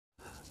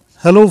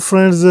Hello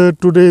friends,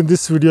 today in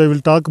this video I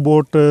will talk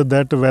about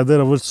that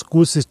whether our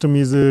school system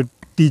is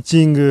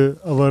teaching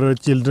our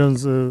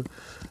children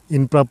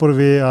in proper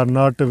way or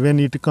not when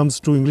it comes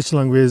to English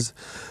language,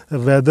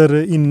 whether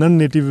in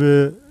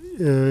non-native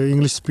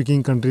English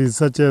speaking countries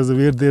such as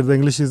where the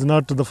English is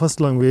not the first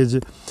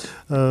language,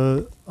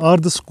 are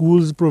the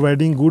schools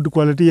providing good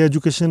quality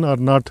education or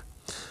not,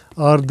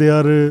 or they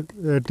are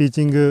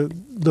teaching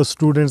the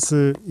students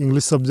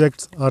English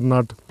subjects or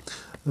not.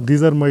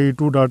 These are my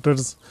two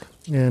daughters.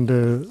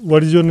 And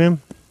what is your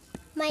name?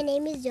 My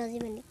name is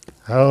Malik.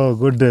 Oh,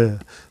 good,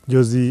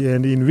 Josie.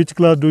 And in which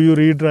class do you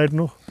read right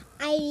now?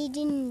 I read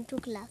in 2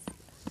 class.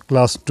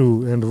 Class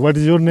 2. And what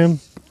is your name?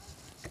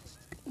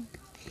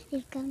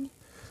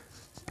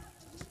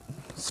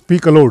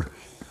 Speak aloud.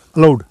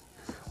 Aloud.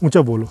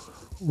 Uncha bolo.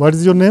 What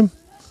is your name?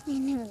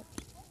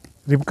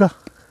 Ribka.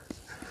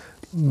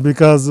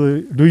 Because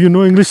do you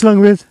know English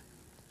language?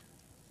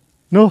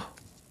 No.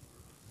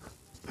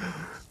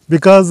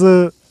 Because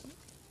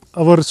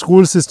our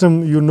school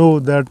system, you know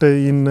that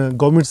in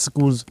government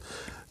schools,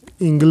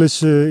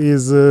 English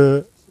is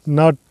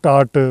not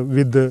taught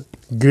with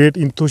great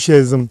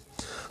enthusiasm.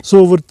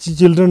 So our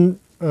children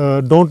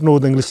don't know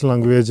the English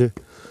language,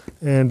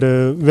 and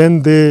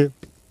when they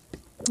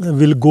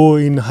will go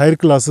in higher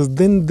classes,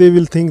 then they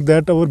will think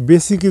that our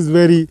basic is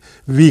very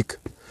weak.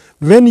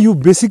 When you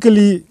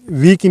basically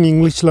weak in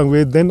English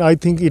language, then I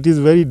think it is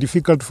very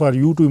difficult for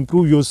you to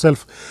improve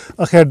yourself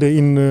ahead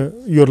in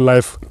your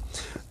life.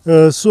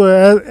 Same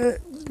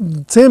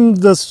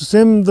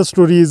the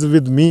story is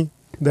with me,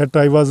 that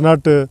I was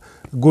not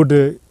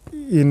good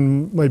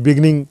in my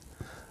beginning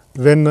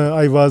when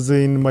I was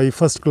in my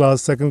first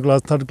class, second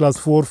class, third class,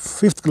 fourth,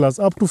 fifth class.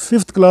 Up to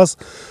fifth class,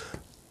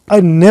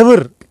 I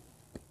never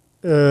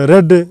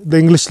read the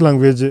English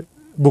language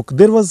book.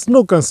 There was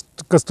no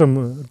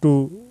custom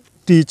to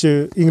teach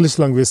English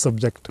language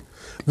subject.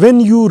 When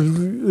you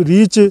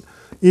reach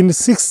in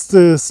sixth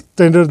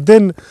standard,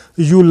 then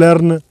you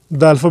learn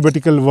the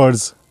alphabetical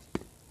words.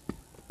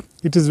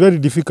 It is very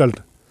difficult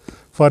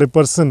for a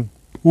person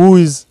who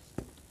is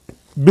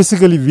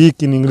basically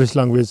weak in English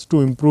language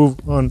to improve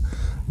on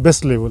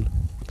best level.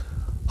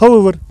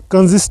 However,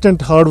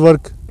 consistent hard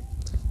work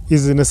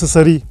is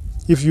necessary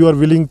if you are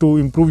willing to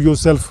improve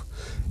yourself.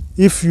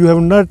 If you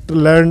have not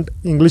learned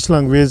English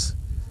language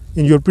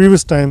in your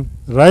previous time,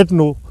 right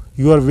now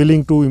you are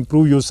willing to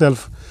improve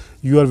yourself,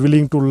 you are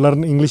willing to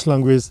learn English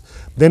language,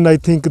 then I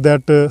think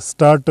that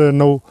start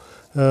now,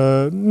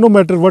 no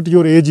matter what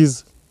your age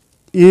is.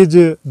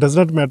 Age does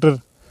not matter.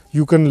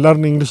 You can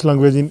learn English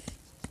language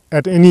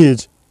at any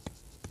age.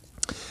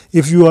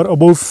 If you are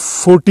above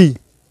 40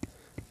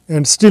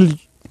 and still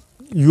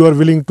you are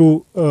willing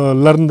to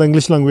learn the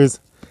English language,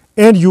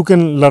 and you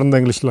can learn the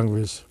English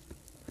language,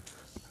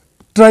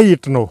 try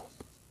it now.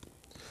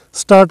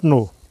 Start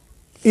now.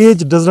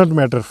 Age does not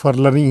matter for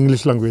learning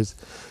English language.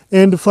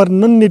 And for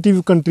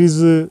non-native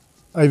countries,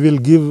 I will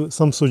give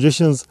some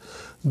suggestions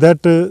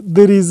that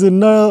there is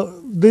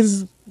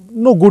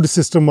no good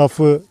system of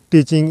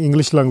teaching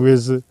English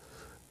language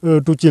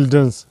to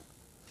children.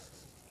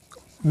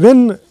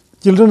 When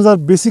children are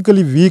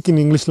basically weak in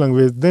English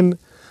language, then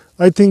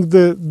I think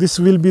this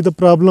will be the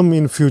problem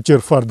in future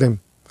for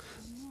them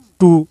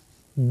to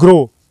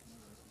grow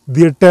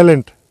their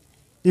talent.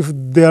 If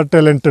they are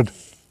talented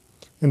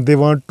and they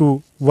want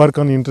to work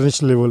on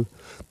international level,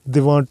 they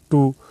want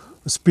to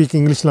speak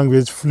English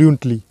language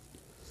fluently.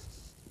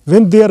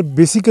 When they are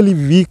basically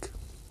weak,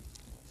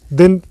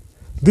 then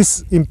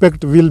this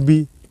impact will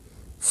be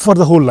for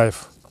the whole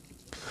life.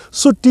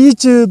 So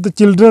teach the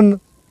children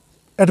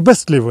at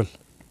best level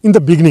in the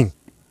beginning.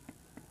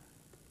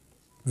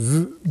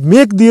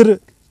 Make their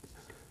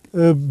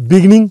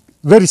beginning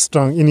very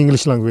strong in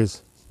English language.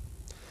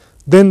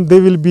 Then they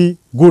will be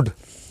good.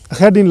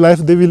 Ahead in life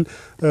they will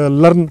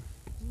learn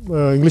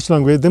English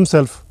language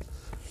themselves.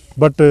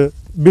 But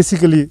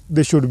basically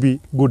they should be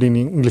good in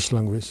English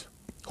language.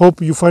 Hope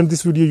you find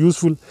this video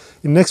useful.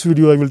 In next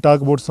video I will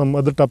talk about some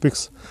other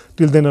topics.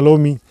 Till then allow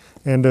me,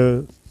 and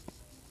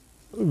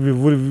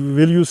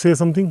will you say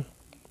something?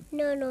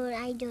 No,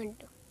 I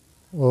don't.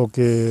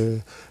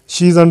 Okay.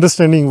 She is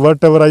understanding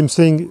whatever I am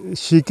saying.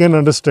 She can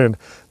understand,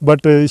 but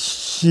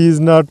she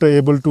is not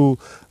able to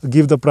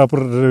give the proper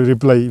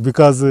reply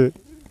because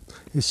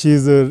she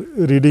is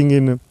reading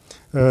in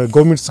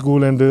government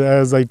school, and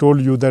as I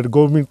told you that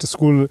government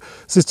school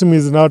system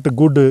is not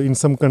good in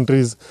some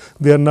countries.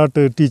 They are not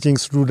teaching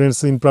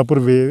students in proper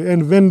way,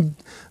 and when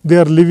they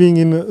are living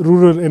in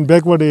rural and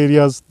backward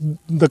areas,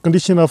 the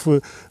condition of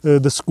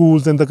the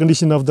schools and the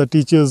condition of the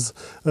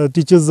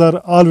teachers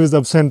are always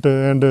absent,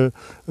 and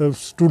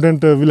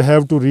student will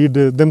have to read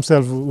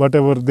themselves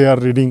whatever they are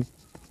reading.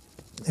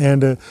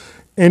 And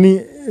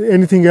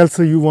anything else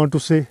you want to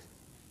say?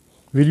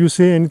 Will you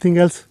say anything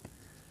else?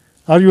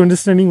 Are you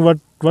understanding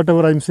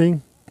whatever I am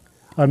saying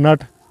or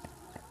not?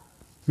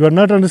 You are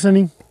not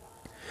understanding?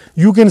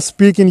 You can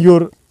speak in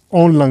your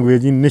own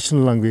language, in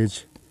national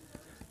language.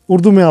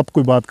 Urdu में आप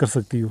कोई बात कर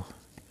सकती हो.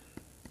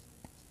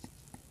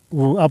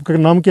 वो आपका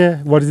नाम क्या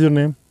है? What is your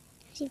name?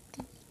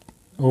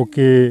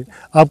 Okay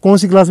आप कौन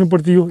सी क्लास में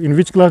पढ़ती हो? इन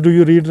which class do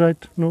you read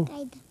write? No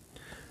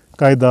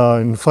कायदा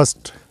in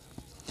first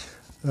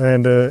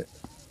and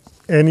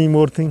any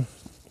more thing?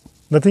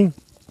 Nothing?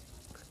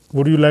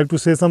 Would you like to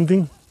से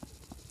something?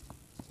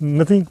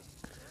 Nothing?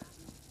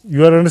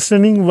 You are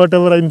understanding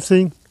whatever I am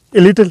saying?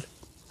 A little?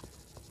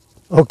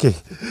 Okay.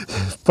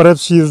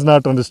 Perhaps she is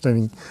not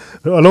understanding.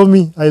 Allow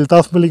me, I am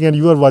Altaf Malik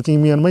and you are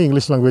watching me on my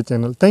English language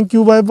channel. Thank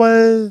you. Bye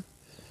bye.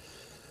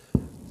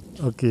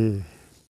 Okay.